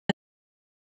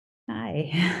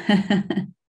Hi.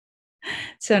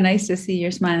 So nice to see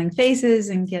your smiling faces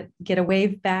and get a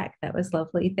wave back. That was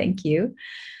lovely. Thank you.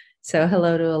 So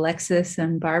hello to Alexis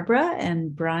and Barbara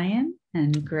and Brian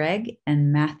and Greg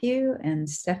and Matthew and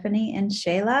Stephanie and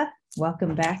Shayla.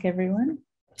 Welcome back, everyone.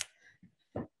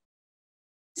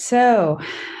 So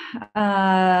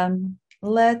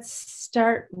let's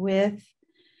start with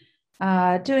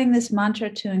doing this mantra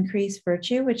to increase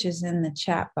virtue, which is in the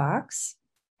chat box.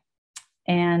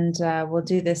 And we'll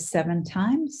do this 7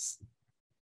 times.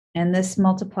 And this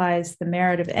multiplies the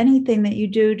merit of anything that you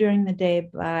do during the day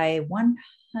by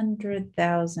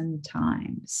 100,000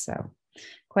 times. So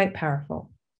quite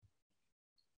powerful.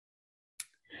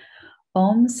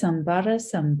 Om SAMBHARA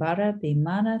SAMBHARA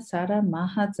BIMANA SARA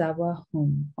MAHA DZAWA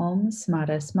HUM. Om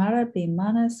SMARA SMARA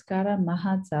BIMANA SKARA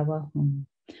MAHA DZAWA HUM.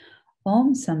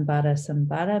 Om SAMBHARA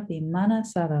SAMBHARA BIMANA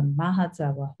SARA MAHA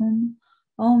DZAWA HUM.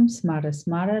 Om SMARA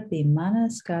SMARA BIMANA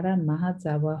SKARA MAHA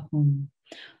DZAWA HUM.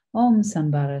 Om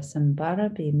SAMBHARA SAMBHARA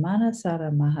BIMANA SARA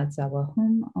MAHA DZAWA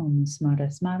HUM. Om SMARA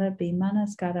SMARA BIMANA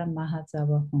SKARA MAHA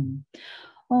DZAWA HUM.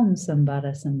 Om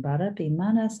SAMBHARA SAMBHARA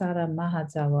BIMANA SARA MAHA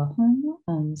DZAWA HUM.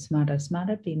 Om SMARA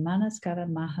SMARA BIMANA SKARA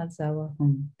MAHA DZAWA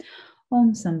HUM.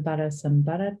 Om SAMBHARA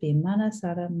SAMBHARA BIMANA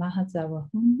SARA MAHA DZAWA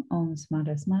HUM. Om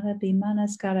SMARA SMARA BIMANA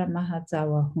SKARA MAHA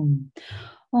DZAWA HUM.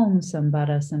 Om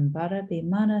SAMBHARA SAMBHARA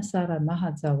BIMANA SARA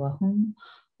MAHA DZAWA HUM.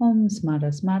 Om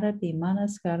SMARA SMARA BIMANA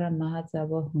SKARA MAHA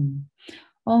DZAWA HUM.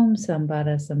 Om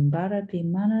SAMBHARA SAMBHARA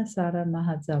BIMANA SARA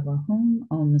MAHA DZAWA HUM.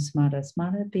 Om SMARA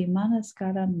SMARA BIMANA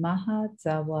SKARA MAHA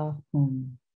DZAWA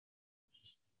HUM.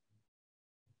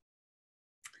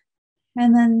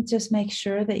 And then just make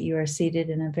sure that you are seated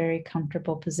in a very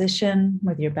comfortable position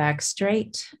with your back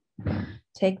straight.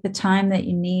 Take the time that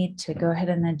you need to go ahead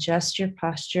and adjust your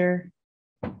posture,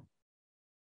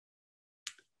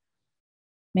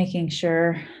 making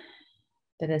sure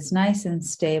that it's nice and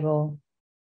stable.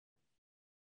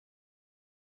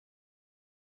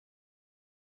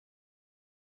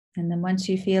 And then once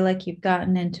you feel like you've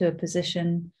gotten into a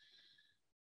position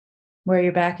where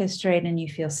your back is straight and you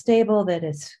feel stable, that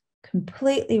it's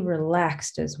completely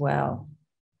relaxed as well.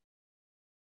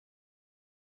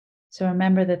 So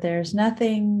remember that there's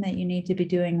nothing that you need to be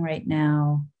doing right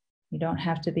now. You don't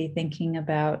have to be thinking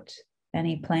about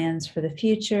any plans for the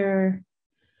future,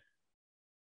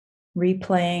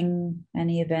 replaying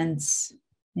any events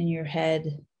in your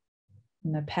head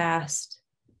in the past.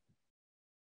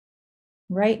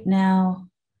 Right now,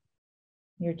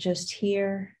 you're just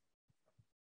here,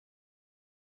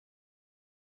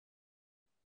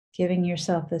 giving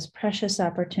yourself this precious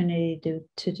opportunity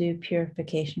to do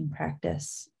purification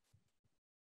practice.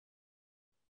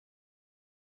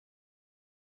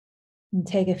 And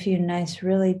take a few nice,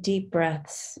 really deep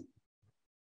breaths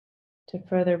to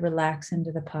further relax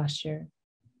into the posture.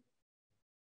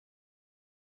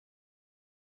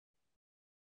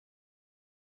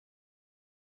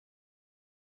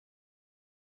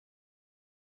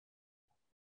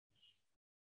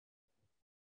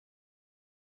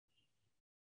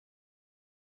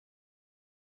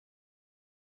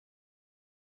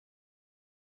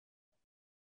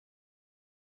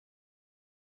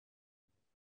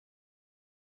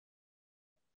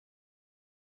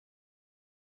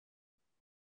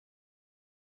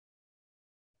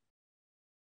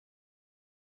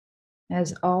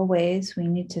 As always, we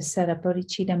need to set a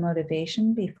bodhicitta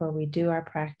motivation before we do our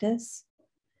practice,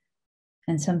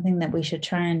 and something that we should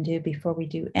try and do before we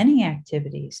do any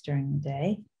activities during the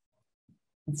day.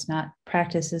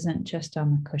 Practice isn't just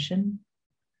on the cushion.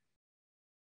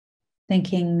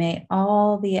 Thinking, may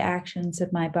all the actions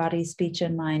of my body, speech,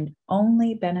 and mind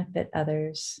only benefit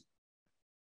others.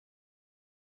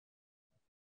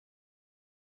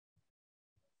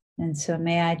 And so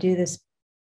may I do this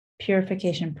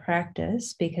purification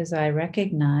practice because I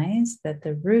recognize that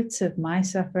the roots of my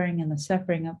suffering and the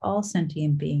suffering of all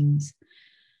sentient beings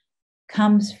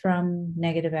comes from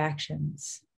negative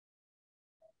actions.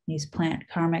 These plant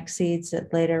karmic seeds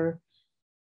that later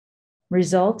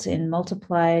result in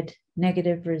multiplied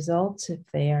negative results if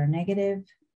they are negative.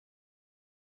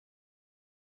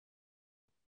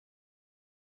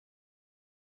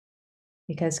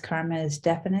 Because karma is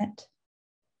definite,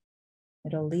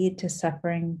 it'll lead to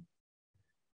suffering.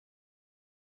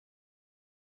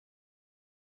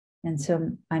 And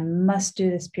so I must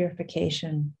do this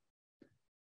purification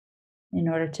in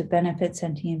order to benefit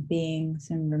sentient beings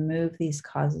and remove these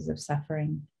causes of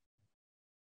suffering.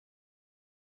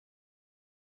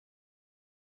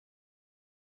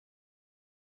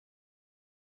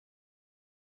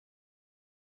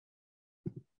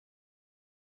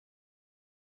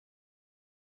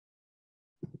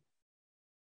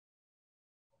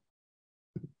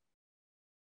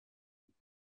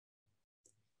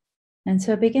 And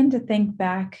so begin to think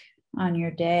back on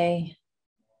your day.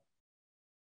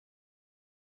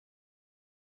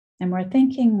 And we're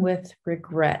thinking with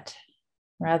regret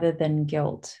rather than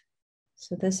guilt.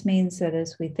 So this means that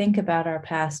as we think about our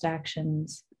past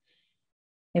actions,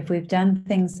 if we've done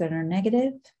things that are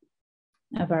negative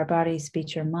of our body,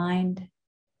 speech, or mind,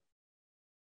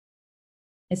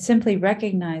 it's simply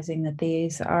recognizing that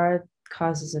these are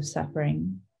causes of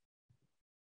suffering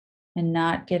and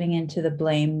not getting into the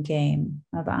blame game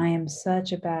of, I am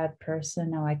such a bad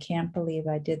person. Oh, I can't believe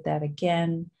I did that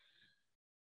again,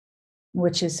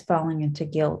 which is falling into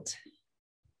guilt.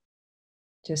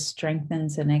 Just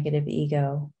strengthens a negative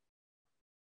ego.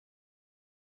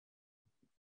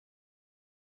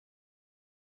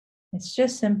 It's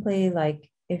just simply like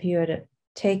if you had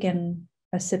taken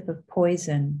a sip of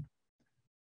poison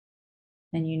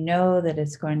and you know that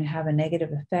it's going to have a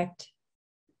negative effect.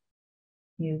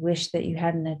 You wish that you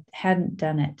hadn't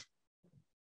done it,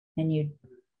 and you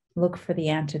look for the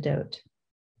antidote.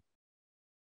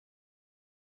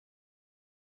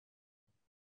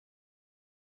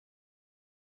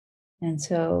 And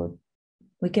so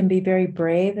we can be very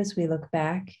brave as we look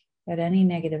back at any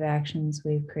negative actions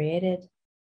we've created.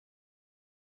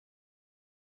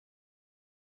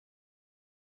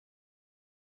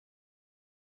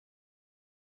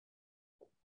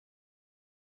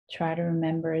 Try to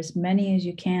remember as many as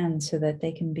you can so that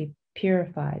they can be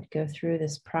purified, go through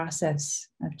this process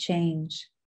of change.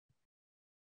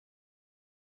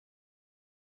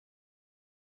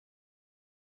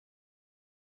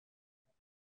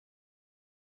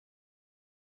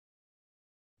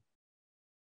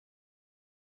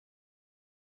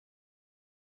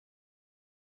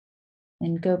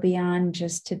 And go beyond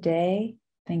just today.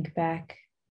 Think back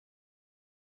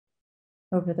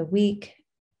over the week.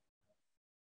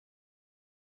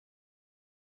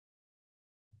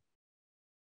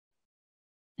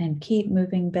 And keep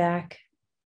moving back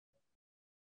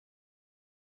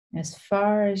as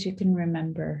far as you can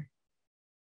remember.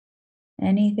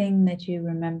 Anything that you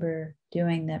remember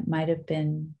doing that might have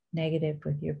been negative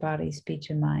with your body,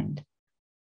 speech, and mind.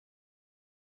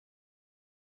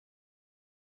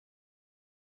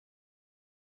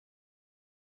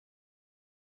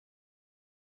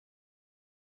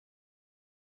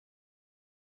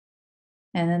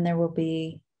 And then there will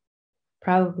be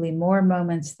probably more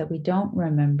moments that we don't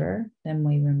remember than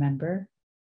we remember.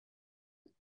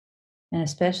 And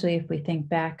especially if we think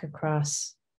back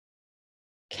across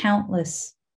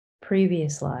countless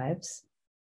previous lives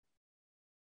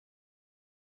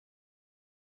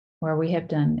where we have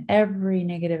done every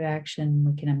negative action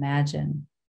we can imagine.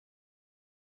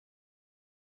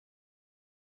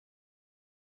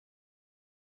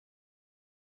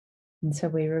 And so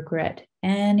we regret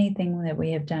anything that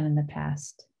we have done in the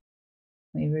past.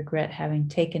 We regret having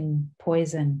taken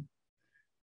poison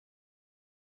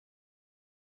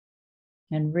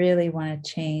and really want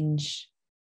to change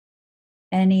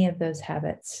any of those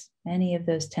habits, any of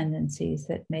those tendencies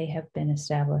that may have been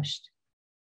established.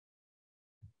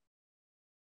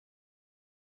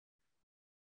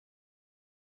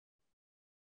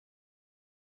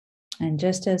 And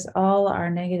just as all our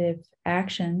negative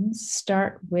actions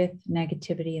start with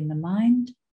negativity in the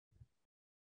mind,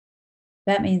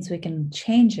 that means we can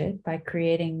change it by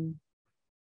creating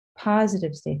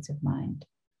positive states of mind.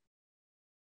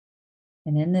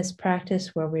 And in this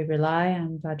practice where we rely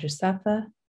on Vajrasattva,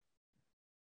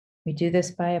 we do this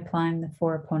by applying the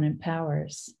 4 opponent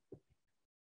powers.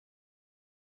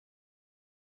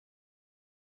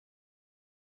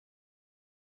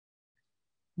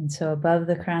 And so above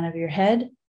the crown of your head,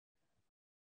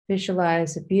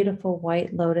 visualize a beautiful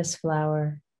white lotus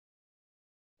flower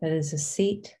that is a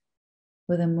seat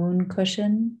with a moon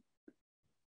cushion,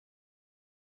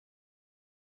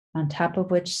 on top of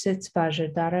which sits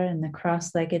Vajrasattva in the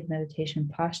cross-legged meditation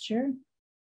posture,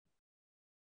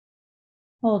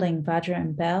 holding Vajra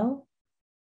and bell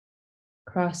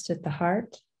crossed at the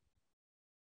heart,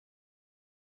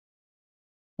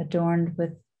 adorned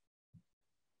with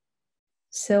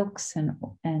silks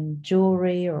and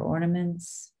jewelry or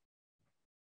ornaments.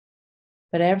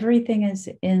 But everything is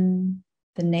in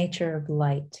the nature of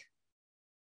light.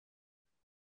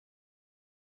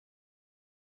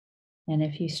 And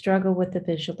if you struggle with the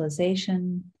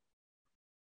visualization,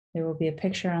 there will be a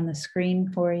picture on the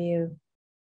screen for you.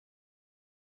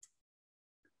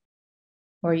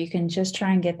 Or you can just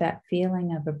try and get that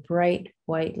feeling of a bright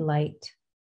white light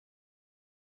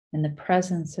in the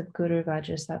presence of Guru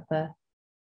Vajrasattva,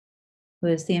 who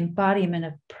is the embodiment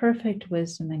of perfect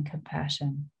wisdom and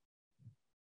compassion.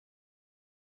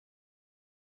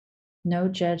 No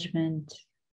judgment,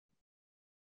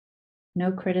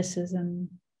 no criticism,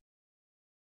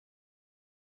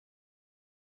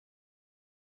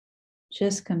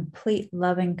 just complete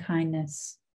loving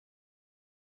kindness,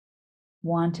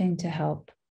 wanting to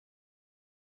help.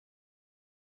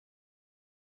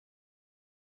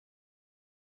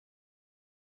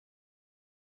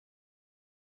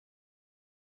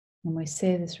 And we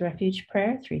say this refuge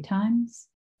prayer 3 times.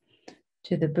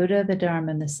 To the Buddha, the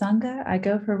Dharma, and the Sangha, I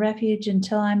go for refuge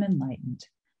until I'm enlightened.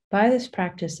 By this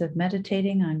practice of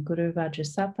meditating on Guru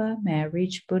Vajrasattva, may I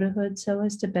reach Buddhahood so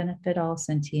as to benefit all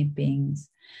sentient beings.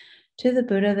 To the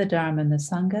Buddha, the Dharma, and the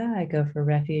Sangha, I go for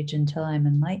refuge until I'm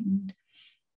enlightened.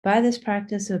 By this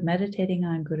practice of meditating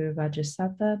on Guru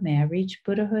Vajrasattva, may I reach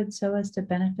Buddhahood so as to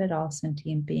benefit all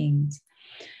sentient beings.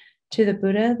 To the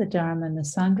Buddha, the Dharma, and the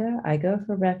Sangha, I go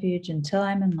for refuge until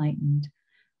I'm enlightened.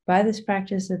 By this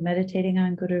practice of meditating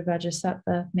on Guru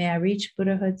Vajrasattva, may I reach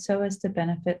Buddhahood so as to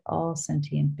benefit all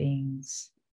sentient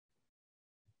beings.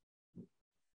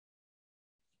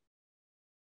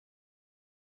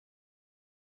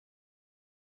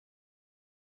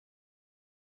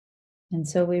 And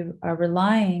so we are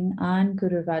relying on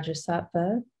Guru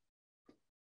Vajrasattva,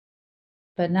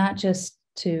 but not just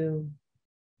to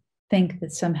think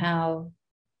that somehow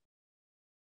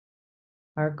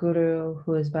our Guru,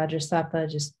 who is Vajrasattva,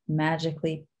 just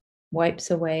magically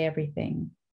wipes away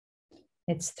everything.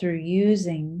 It's through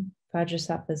using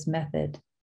Vajrasattva's method.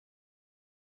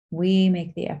 We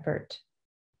make the effort.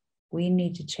 We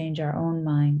need to change our own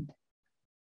mind.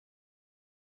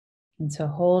 And so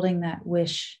holding that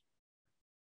wish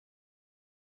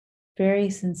very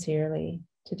sincerely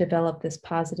to develop this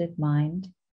positive mind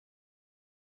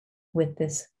with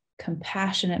this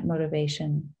compassionate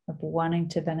motivation of wanting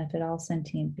to benefit all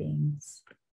sentient beings.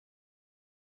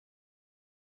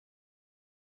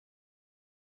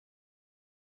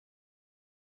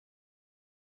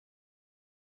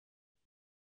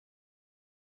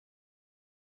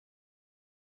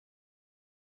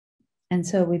 And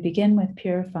so we begin with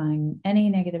purifying any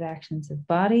negative actions of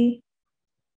body.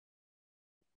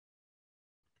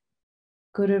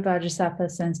 Guru Vajrasattva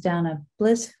sends down a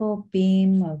blissful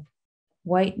beam of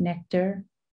white nectar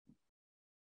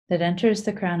that enters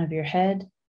the crown of your head,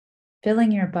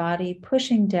 filling your body,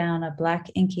 pushing down a black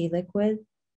inky liquid,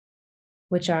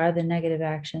 which are the negative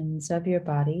actions of your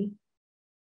body,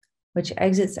 which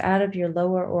exits out of your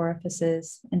lower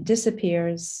orifices and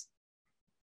disappears.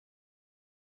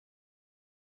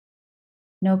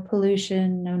 No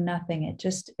pollution, no nothing. It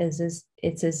just is,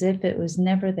 it's as if it was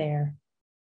never there.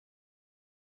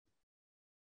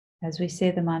 As we say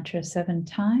the mantra 7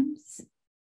 times.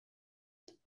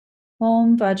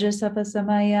 Om Vajrasattva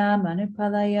Samaya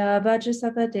Manupalaya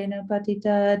Vajrasattva Denu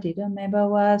Patita Dido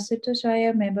Mebawa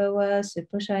Sutoshaya Mebawa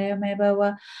Suposhaya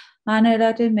Mebawa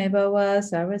Anurati Mebawa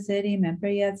Sarvaseti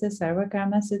Mempriyatsa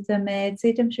Sarvakarma Sutame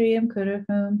Tsitam Shriyam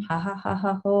Kuruhum Ha Ha Ha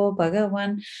Ha Ho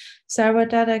Bhagavan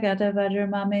Sarvatata Gata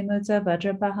Vajramame Mutsa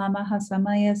Vajrapahamaha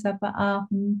Samaya Sapa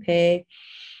Ahum Pe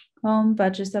Om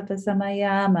Vajrasattva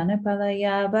Samaya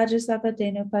Manupalaya Vajrasattva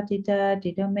Denu Patita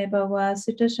Dido Mebawa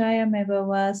Sutoshaya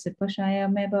Mebawa Suposhaya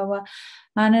Mebawa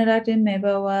Anurati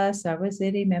Mebawa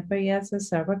Sarvaseti Mempriyatsa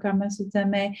Sarvakarma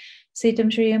Sutame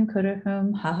Sitam Shriyam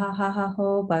Kuruhum Ha Ha Ha Ha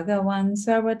Ho Bhagavan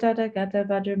Sarvatata Gata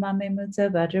Vajramame Mutsa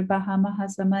Vajrapahamaha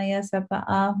Samaya Sapa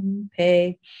Ahum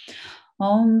Pe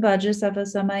Om Vajrasattva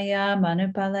Samaya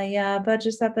Manupalaya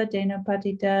Vajrasattva Denu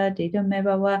Patita Dido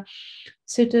Mebawa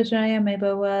Sutoshaya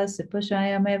Mebawa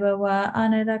Suposhaya Mebawa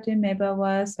Anurati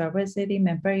Mebawa Sarvaseti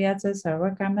Mempriyatsa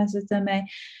Sarvakarma Sutame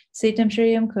Sitam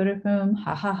Shriyam Kuruhum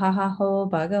Ha Ha Ha Ha Ho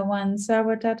Bhagavan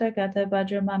Sarvatata Gata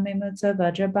Vajramame Mutsa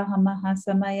Vajrapahamaha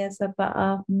Samaya Sapa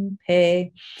Ahum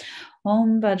Pe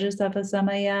Om Vajrasattva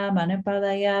Samaya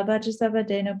Manupalaya Vajrasattva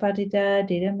Denu Patita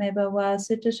Dido Mebawa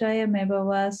Sutoshaya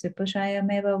Mebawa Suposhaya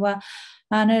Mebawa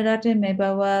Anurati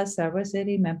Mebawa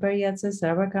Sarvaseti Mempriyatsa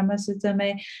Sarvakarma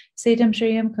Sutame Sitam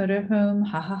Shriyam Kuruhum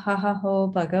Ha Ha Ha Ha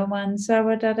Ho Bhagavan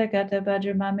Sarvatata Gata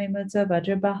Vajramame Mutsa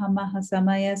Vajrapahamaha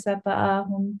Samaya Sapa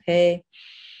Ahum Pe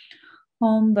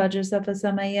Om Vajrasattva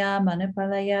Samaya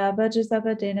Manupalaya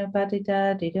Vajrasattva Denu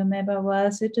Patita Dido Mebawa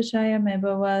Sutoshaya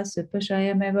Mebawa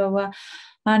Suposhaya Mebawa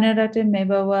Anurati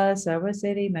Mebawa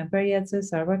Sarvaseti Mempriyatsa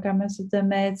Sarvakarma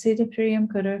Sutame Sitam Shriyam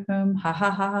Kuruhum Ha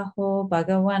Ha Ha Ha Ho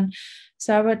Bhagavan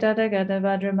Sarvatata Gata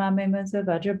Vajramame Mutsa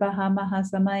Vajrapahamaha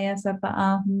Samaya Sapa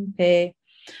Ahum Pe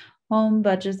Om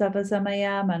Vajrasattva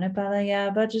Samaya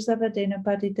Manupalaya Vajrasattva Denu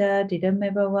Patita Dido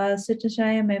Mebawa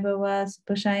Sutoshaya Mebawa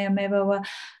Suposhaya Mebawa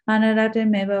Anurati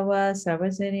Mebawa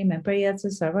Sarvaseti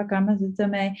Mempriyatsa Sarvakarma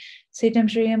Sutame Sitam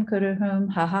Shriyam Kuruhum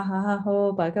Ha Ha Ha Ha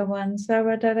Ho Bhagavan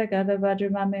Sarvatata Gata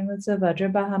Vajramame Mutsa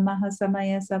Vajrapahamaha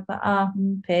Samaya Sapa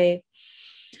Ahum Pe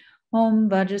Om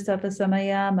Vajrasattva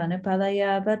Samaya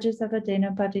Manipalaya Vajrasattva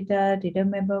Dena Patita Dida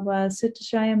Mebawa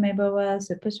Sutashaya Mebawa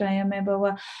Supashaya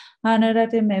Mebawa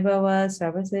Anarati Mebawa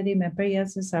Sarvasiti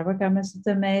Mepriyasa Sarvakama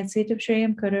Sutame Sita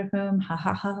Shriyam Kudahum Ha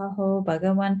Ha Ha Ha Ho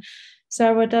Bhagavan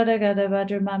Sarvadada Gada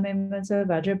Vajramami Masa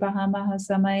Vajrabahamaha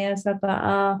Samaya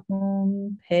Sapa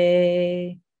Ahum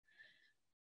Pe.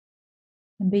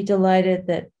 And be delighted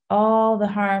that all the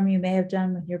harm you may have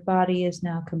done with your body is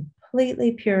now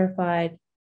completely purified.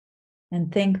 And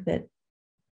think that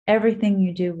everything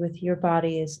you do with your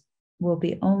body will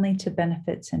be only to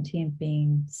benefit sentient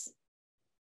beings.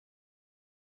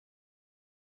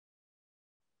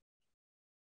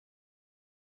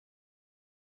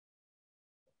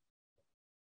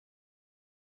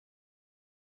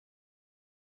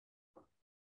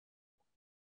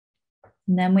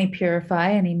 And then we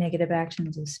purify any negative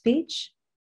actions of speech.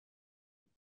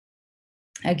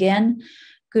 Again,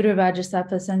 Guru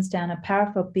Vajrasattva sends down a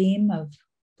powerful beam of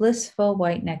blissful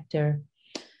white nectar,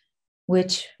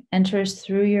 which enters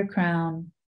through your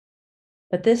crown.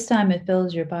 But this time it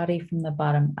fills your body from the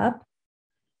bottom up.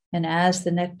 And as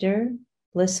the nectar,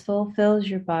 blissful, fills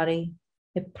your body,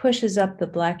 it pushes up the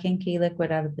black inky liquid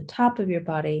out of the top of your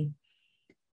body.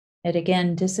 It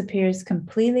again disappears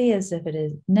completely as if it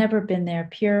has never been there,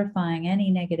 purifying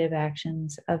any negative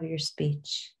actions of your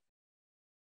speech.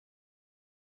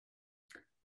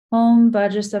 Om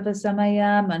Vajrasattva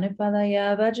Samaya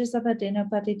Manipalaya Vajrasattva Dena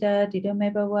Patita Dida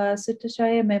Mebawa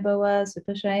Sutashaya Mebawa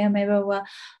Supashaya Mebawa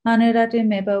Anurati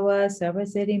Mebawa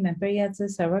Sarvasiti Mempriyatsa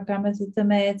Sarvakama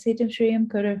Sutame Sitam Shriyam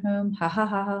Kudahum Ha Ha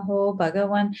Ha Ha Ho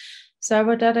Bhagavan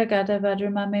Sarvadata Gata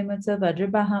Vajramame Mutsa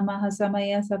Vajrabahamaha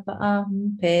Samaya Sapa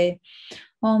Ahum Pe.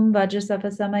 Om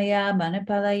Vajrasattva Samaya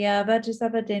Manipalaya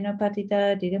Vajrasattva Dena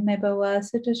Patita Dida Mebawa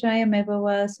Sutashaya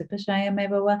Mebawa Supashaya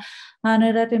Mebawa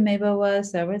Anurati Mebawa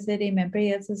Sarvasiti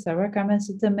Mempriyatsa Sarvakarma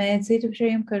Sutame Sitam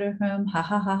Shriyam Kudahum Ha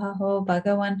Ha Ha Ha Ho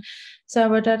Bhagavan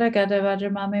Sarvadata Gata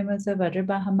Vajramame Mutsa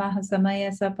Vajrabahamaha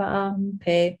Samaya Sapa Ahum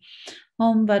Pe.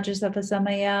 Om Vajrasattva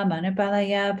Samaya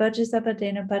Manipalaya Vajrasattva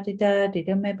Dena Patita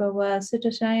Dida Mebawa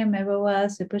Sutashaya Mebawa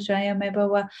Supashaya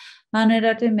Mebawa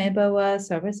Anurati Mebawa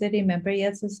Sarvasiti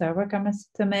Mempriyatsa Sarvakarma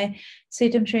Sutame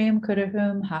Sitam Shriyam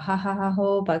Kudahum Ha Ha Ha Ha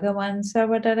Ho Bhagavan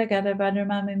Sarvadata Gata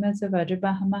Vajramami Mutsa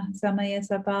Vajrabahamaha Samaya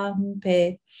Sapa Ahum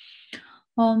Pe.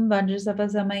 Om Vajrasattva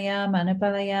Samaya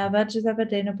Manipalaya Vajrasattva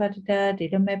Dena Patita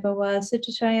Dida Mebawa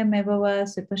Sutashaya Mebawa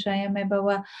Supashaya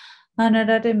Mebawa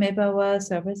Anurati Mebawa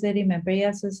Sarvasiti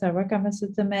Mempriyatsa Sarvakarma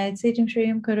Sutame Sitam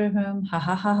Shriyam Kudahum Ha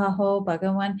Ha Ha Ha Ho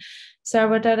Bhagavan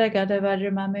Sarvadata Gata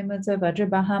Vajramami Mutsa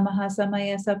Vajrabahamaha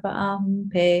Samaya Sapa Ahum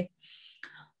Pe.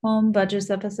 Om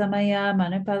Vajrasattva Samaya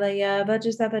Manipalaya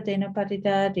Vajrasattva Dena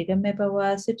Patita Dida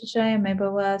Mebawa Sutashaya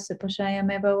Mebawa Supashaya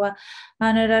Mebawa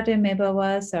Anurati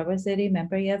Mebawa Sarvasiti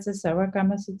Mempriyatsa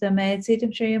Sarvakarma Sutame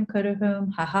Sitam Shriyam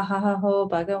Kudahum Ha Ha Ha Ha Ho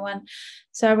Bhagavan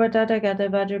Sarvadata Gata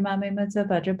Vajramami Mutsa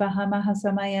Vajrabahamaha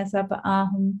Samaya Sapa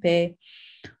Ahum Pe.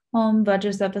 Om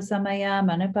Vajrasattva Samaya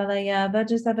Manipalaya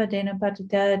Vajrasattva Dena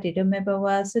Patita Dida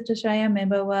Mebawa Sutashaya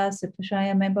Mebawa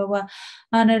Supashaya Mebawa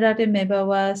Anurati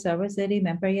Mebawa Sarvasiti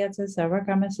Mempriyatsa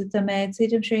Sarvakarma Sutame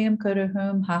Sitam Shriyam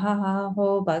Kudahum Ha Ha Ha Ha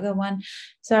Ho Bhagavan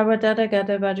Sarvadata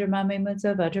Gata Vajramami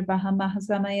Mutsa Vajrabahamaha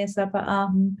Samaya Sapa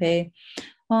Ahum Pe.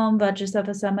 Om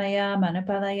Vajrasattva Samaya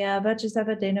Manipalaya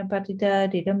Vajrasattva Dena Patita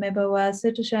Dida Mebawa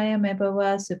Sutashaya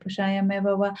Mebawa Supashaya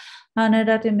Mebawa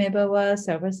Anurati Mebawa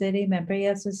Sarvasiti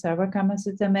Mempriyatsa Sarvakarma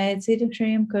Sutame Sitam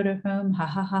Shriyam Kudahum Ha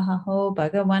Ha Ha Ha Ho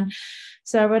Bhagavan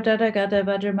Sarvadata Gata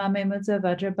Vajramami Mutsa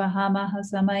Vajrabahamaha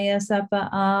Samaya Sapa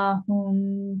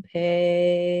Ahum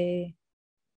Pe.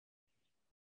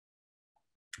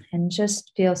 And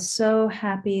just feel so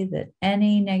happy that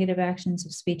any negative actions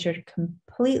of speech are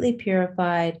completely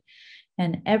purified,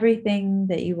 and everything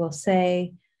that you will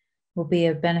say will be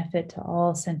of benefit to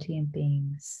all sentient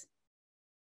beings.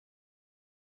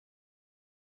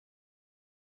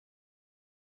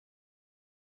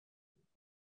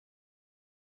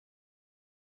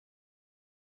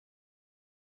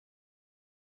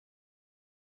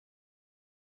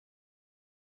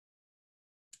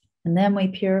 And then we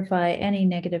purify any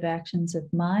negative actions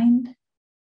of mind.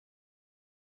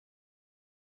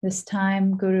 This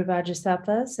time, Guru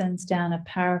Vajrasattva sends down a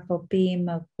powerful beam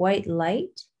of white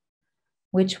light,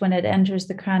 which when it enters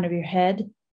the crown of your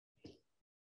head,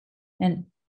 and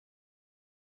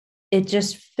it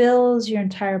just fills your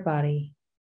entire body.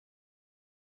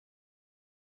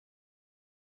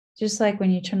 Just like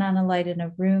when you turn on a light in a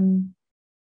room,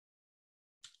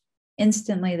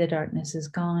 instantly the darkness is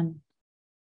gone.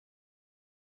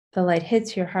 The light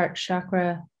hits your heart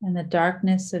chakra, and the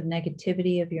darkness of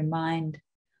negativity of your mind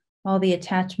all the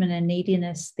attachment and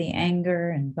neediness, the anger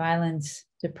and violence,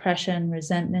 depression,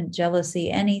 resentment,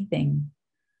 jealousy, anything,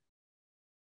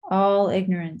 all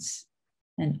ignorance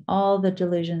and all the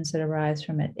delusions that arise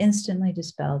from it, instantly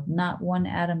dispelled, not one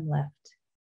atom left.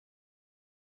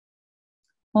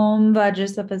 Om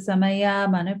Vajrasattva Samaya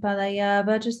Manipalaya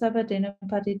Vajrasattva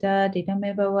Dinapatita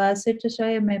Ditamebawa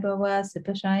Siptashaya Mebawa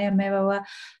Sipashaya Mebawa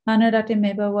Anadati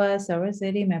Mebawa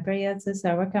Sarasiti Meprayatsa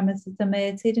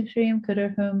Sarakamasitame Sitam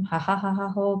Kudarhum Ha Ha Ha Ha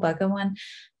Ho Bhagawan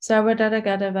Sarvadata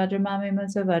Gata Vajramami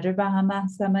Musa Vajrabahama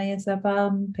Samaya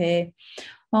Sapam Pe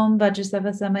Om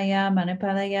Vajrasattva Samaya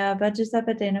Manipalaya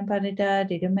Vajrasattva Dinapatita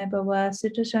Ditamebawa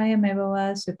Siptashaya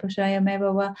Mebawa Sipashaya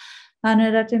Mebawa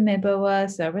Anurati Mebawa,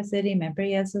 Sarvasiti,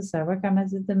 Mempriyasa,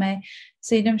 Sarvakamasitame,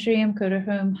 Siddham Shriyam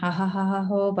Kudahum, Ha Ha Ha Ha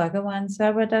Ho, Bhagawan,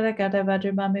 Sarvadata Gata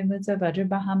Vajrabami Mutsa,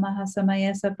 Vajrabahama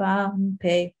Hasamaya Sapaham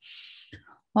Pe.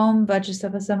 Om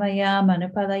Vajrasattva Samaya,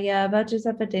 Manipalaya,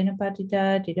 Vajrasattva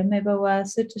Dinapatita, Dida Mebawa,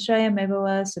 Sittashaya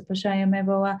Mebawa, Supashaya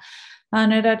Mebawa,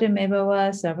 Anurati Mebawa,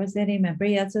 Sarvasiti,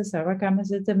 Mempriyasa,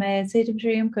 Sarvakamasitame, Siddham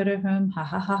Shriyam Kudahum, Ha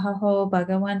Ha Ha Ha Ho,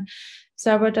 Bhagawan,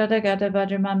 Sarvadata Gata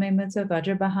Vajramami Mutsa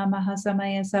Vajrabahama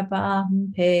Hasamaya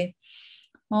Sapaham Pe.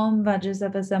 Om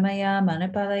Vajrasattva Samaya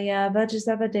Manipalaya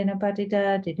Vajrasattva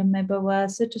Dinapatita Ditamebawa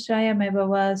Sittashaya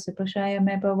Mebawa Supashaya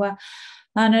Mebawa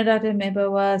Anurata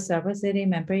Mebawa Sarvasiti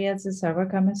Mempriyatsa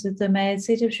Sarvakamasutame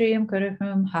Siddham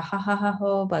Kudahum Ha Ha Ha Ha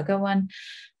Ho Bhagawan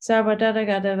Sarvadata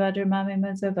Gata Vajramami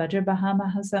Mutsa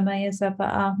Vajrabahama Hasamaya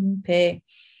Sapaham Pe.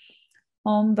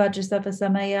 Om Vajrasattva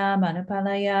Samaya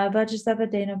Manipalaya Vajrasattva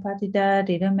Dinapatita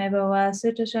Ditamebawa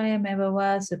Sittashaya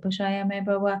Mebawa Supashaya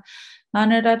Mebawa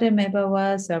Anurata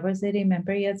Mebawa Sarvasiti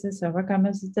Mempriyatsa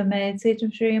Sarvakamasutame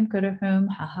Siddham Kudahum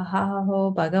Ha Ha Ha Ha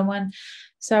Ho Bhagawan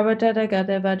Sarvadata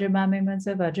Gata Vajramami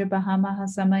Mutsa Vajrabahama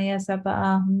Hasamaya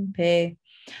Sapaham Pe.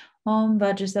 Om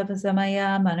Vajrasattva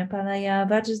Samaya Manipalaya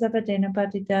Vajrasattva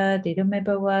Dinapatita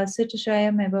Ditamebawa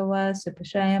Sittashaya Mebawa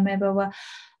Supashaya Mebawa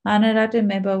Anurata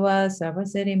Mebawa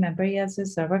Sarvasiti Mempriyatsa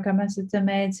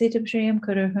Sarvakamasutame Siddham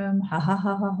Kudahum Ha Ha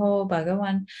Ha Ha Ho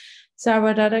Bhagawan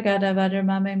Sarvadata Gata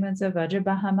Vajramami Mutsa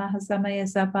Vajrabahama Hasamaya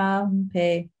Sapaham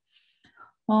Pe.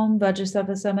 Om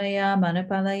Vajrasattva Samaya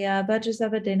Manipalaya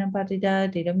Vajrasattva Dinapatita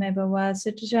Ditamebawa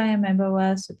Sittashaya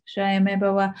Mebawa Supashaya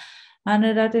Mebawa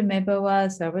Anurata Mebawa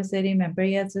Sarvasiti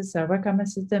Mempriyatsa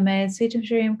Sarvakamasutame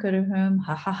Siddham Kudahum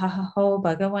Ha Ha Ha Ha Ho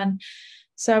Bhagawan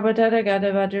Sarvadata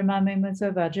Gata Vajramami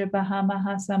Mutsa Vajrabahama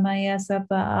Hasamaya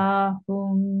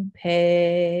Sapaham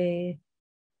Pe.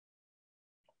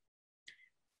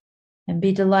 And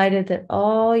be delighted that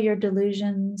all your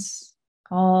delusions,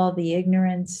 all the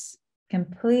ignorance,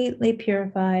 completely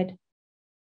purified.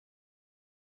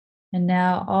 And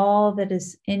now all that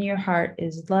is in your heart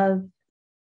is love,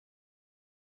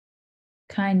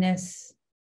 kindness,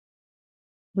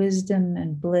 wisdom,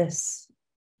 and bliss,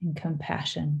 and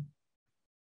compassion.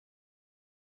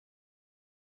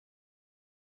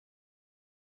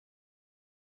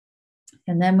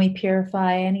 And then we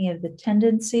purify any of the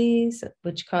tendencies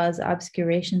which cause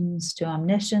obscurations to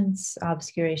omniscience,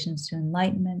 obscurations to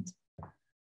enlightenment.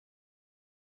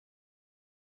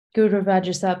 Guru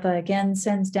Vajrasattva again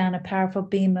sends down a powerful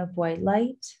beam of white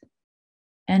light,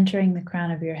 entering the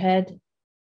crown of your head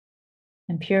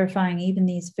and purifying even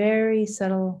these very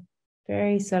subtle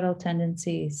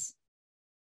tendencies.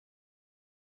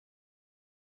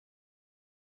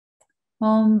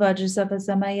 Om Vajrasattva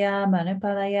Samaya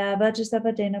Manipalaya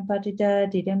Vajrasattva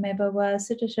Dinapatita Ditamebawa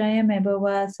Sittashaya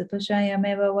Mebawa Supashaya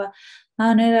Mebawa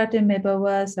Anurata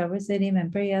Mebawa Sarvasiti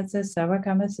Mempriyatsa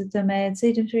Sarvakamasutame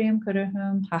Siddham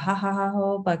Kudahum Ha Ha Ha Ha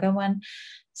Ho Bhagawan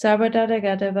Sarvadata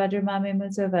Gata Vajramami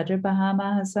Mutsa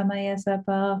Vajrabahama Hasamaya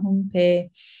Sapaham Pe.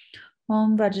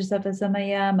 Om Vajrasattva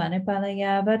Samaya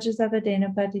Manipalaya Vajrasattva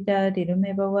Dinapatita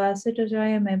Ditamebawa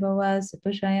Sittashaya Mebawa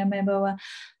Supashaya Mebawa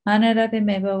Anurata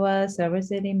Mebawa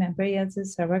Sarvasiti Mempriyatsa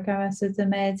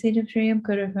Sarvakamasutame Siddham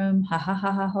Kudahum Ha Ha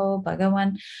Ha Ha Ho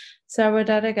Bhagawan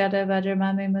Sarvadata Gata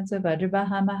Vajramami Mutsa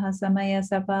Vajrabahama Hasamaya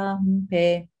Sapaham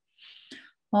Pe.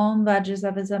 Om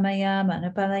Vajrasattva Samaya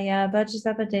Manipalaya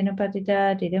Vajrasattva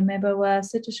Dinapatita Ditamebawa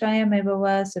Sittashaya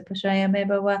Mebawa Supashaya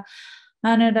Mebawa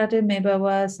Anurata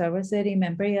Mebawa Sarvasiti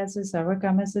Mempriyatsa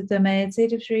Sarvakamasutame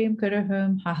Siddham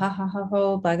Kudahum Ha Ha Ha Ha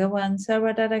Ho Bhagawan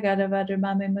Sarvadata Gata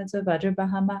Vajramami Mutsa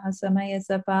Vajrabahama Hasamaya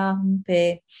Sapaham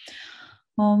Pe.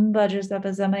 Om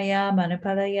Vajrasattva Samaya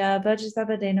Manipalaya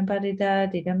Vajrasattva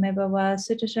Dinapatita Ditamebawa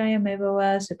Sittashaya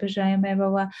Mebawa Supashaya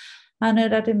Mebawa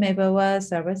Anurata Mebawa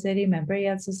Sarvasiti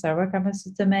Mempriyatsa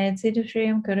Sarvakamasutame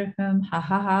Siddham Kudahum Ha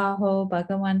Ha Ha Ho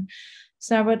Bhagawan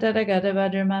Sarvadata Gata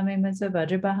Vajramami Mutsa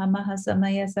Vajrabahama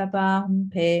Hasamaya Sapaham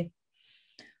Pe.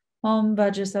 Om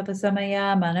Vajrasattva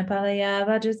Samaya Manapalaya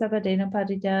Vajrasattva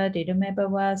Denopadita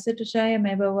Didumebawa Sutushaya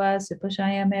Mebawa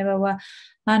Supushaya Mebawa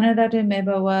Anadatu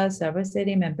Mebawa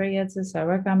Sarvasiti Membriyatsa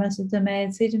Sarvakama Sutame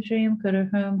Sitam Shriyam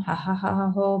Kuruhum Ha Ha Ha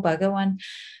Ha Ho Bhagavan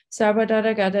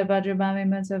Sarvadata Gata Vajrabhami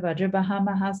Mutsa Vajrabaha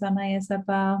Mahasamaya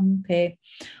Sapam Pe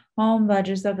Om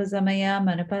Vajrasattva Samaya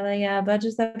Manapalaya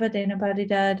Vajrasattva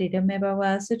Denopadita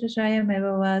Didumebawa Sutushaya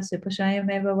Mebawa Supushaya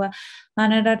Mebawa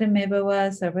Anadata Mebawa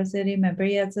Sarvasiti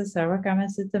Membriyatsa Sarvakama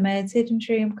Sutame Sitam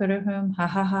Shriyam Kuruhum Ha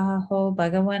Ha Ha Ha Ho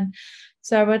Bhagavan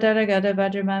Sarvadata Gata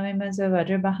Vajramami Mutsa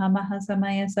Vajrabaha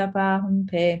Mahasamaya Sapahum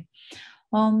Pe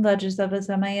Om Vajrasattva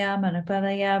Samaya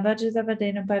Manapalaya Vajrasattva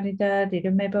Denopadita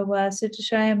Didumebawa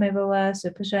Sutushaya Mebawa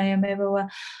Supushaya Mebawa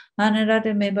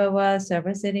Anadata Mebawa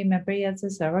Sarvasiti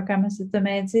Membriyatsa Sarvakama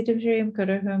Sutame Sitam Shriyam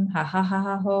Kuruhum Ha Ha Ha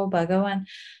Ha Ho Bhagavan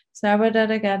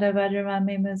Sarvadata Gata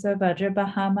Vajramami Mutsa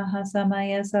Vajrabaha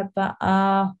Mahasamaya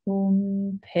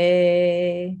Sapahum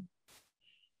Pe.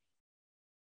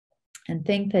 And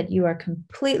think that you are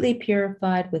completely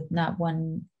purified with not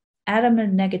one atom of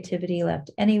negativity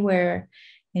left anywhere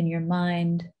in your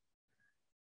mind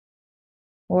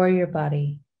or your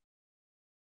body.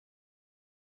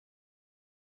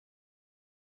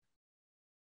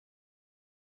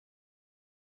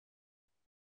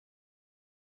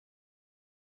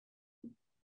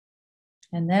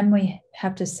 And then we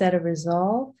have to set a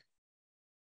resolve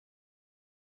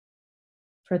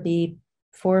for the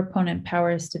 4 opponent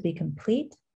powers to be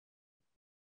complete.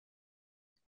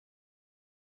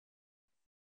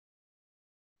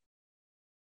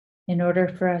 In order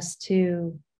for us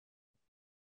to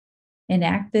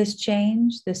enact this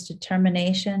change, this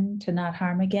determination to not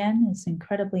harm again is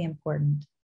incredibly important.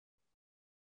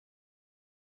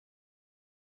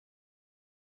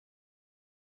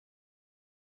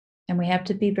 And we have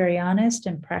to be very honest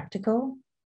and practical.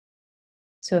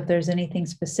 So if there's anything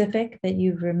specific that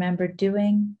you've remembered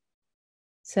doing,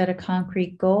 set a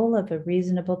concrete goal of a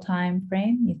reasonable time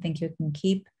frame you think you can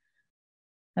keep.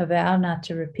 A vow not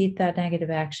to repeat that negative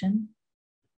action.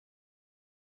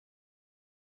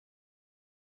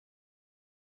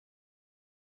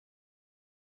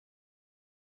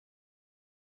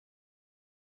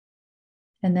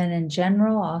 And then in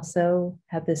general, also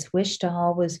have this wish to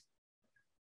always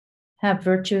have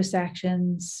virtuous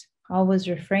actions, always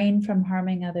refrain from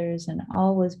harming others, and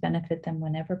always benefit them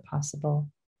whenever possible.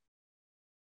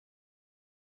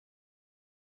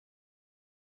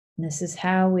 And this is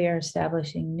how we are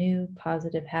establishing new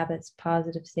positive habits,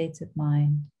 positive states of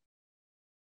mind.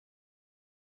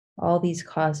 All these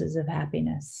causes of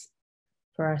happiness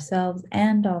for ourselves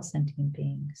and all sentient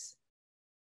beings.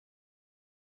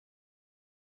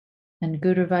 And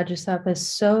Guru Vajrasattva is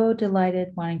so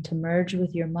delighted, wanting to merge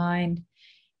with your mind.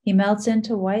 He melts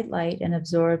into white light and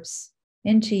absorbs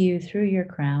into you through your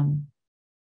crown.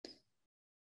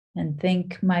 And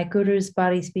think, my Guru's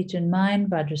body, speech, and mind,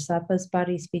 Vajrasattva's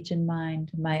body, speech, and mind,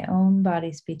 my own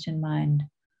body, speech, and mind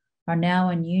are now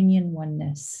in union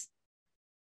oneness.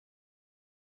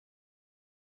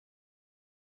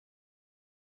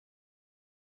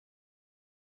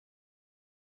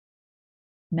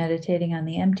 Meditating on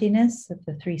the emptiness of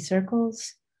the 3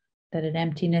 circles, that in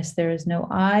emptiness there is no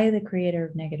I, the creator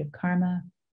of negative karma.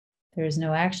 There is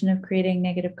no action of creating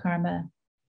negative karma,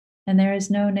 and there is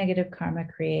no negative karma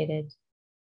created.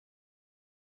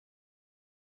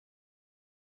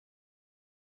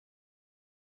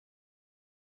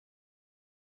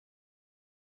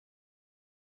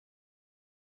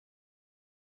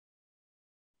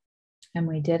 And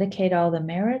we dedicate all the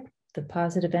merit, the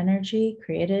positive energy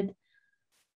created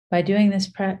by doing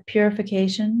this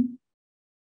purification.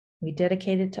 We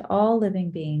dedicate it to all living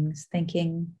beings,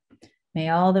 thinking, may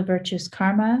all the virtuous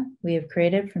karma we have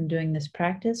created from doing this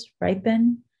practice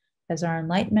ripen as our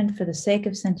enlightenment for the sake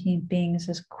of sentient beings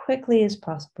as quickly as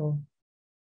possible.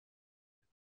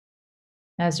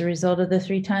 As a result of the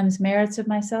 3 times merits of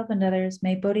myself and others,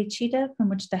 may bodhicitta, from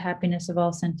which the happiness of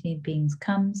all sentient beings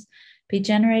comes, be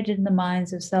generated in the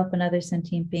minds of self and other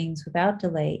sentient beings without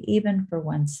delay, even for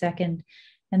 1 second,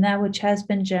 and that which has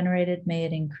been generated, may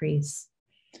it increase.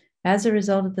 As a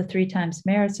result of the 3 times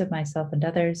merits of myself and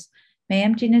others, may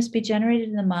emptiness be generated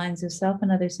in the minds of self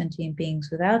and other sentient beings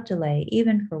without delay,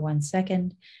 even for 1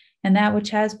 second, and that which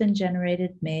has been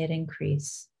generated, may it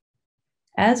increase.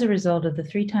 As a result of the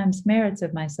 3 times merits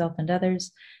of myself and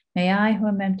others, may I, who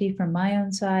am empty from my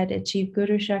own side, achieve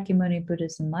Guru Shakyamuni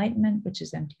Buddha's enlightenment, which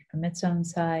is empty from its own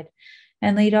side,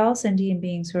 and lead all sentient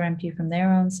beings who are empty from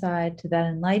their own side to that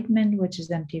enlightenment which is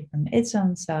empty from its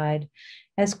own side,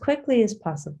 as quickly as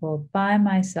possible by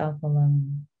myself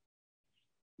alone.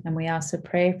 And we also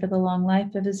pray for the long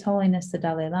life of His Holiness, the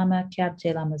Dalai Lama,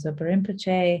 Kyabje Lama Zopa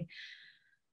Rinpoche,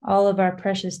 all of our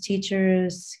precious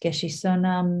teachers, Geshe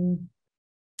Sonam,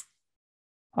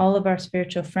 all of our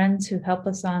spiritual friends who help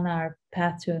us on our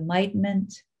path to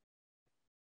enlightenment.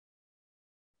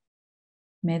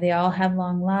 May they all have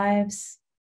long lives.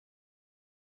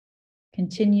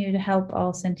 Continue to help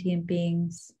all sentient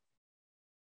beings.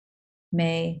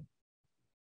 May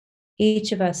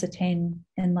each of us attain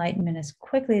enlightenment as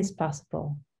quickly as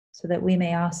possible, so that we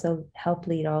may also help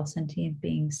lead all sentient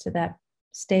beings to that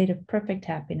state of perfect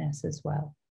happiness as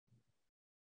well.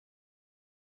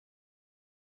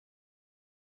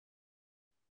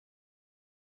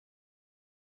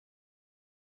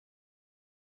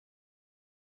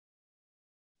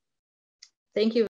 Thank you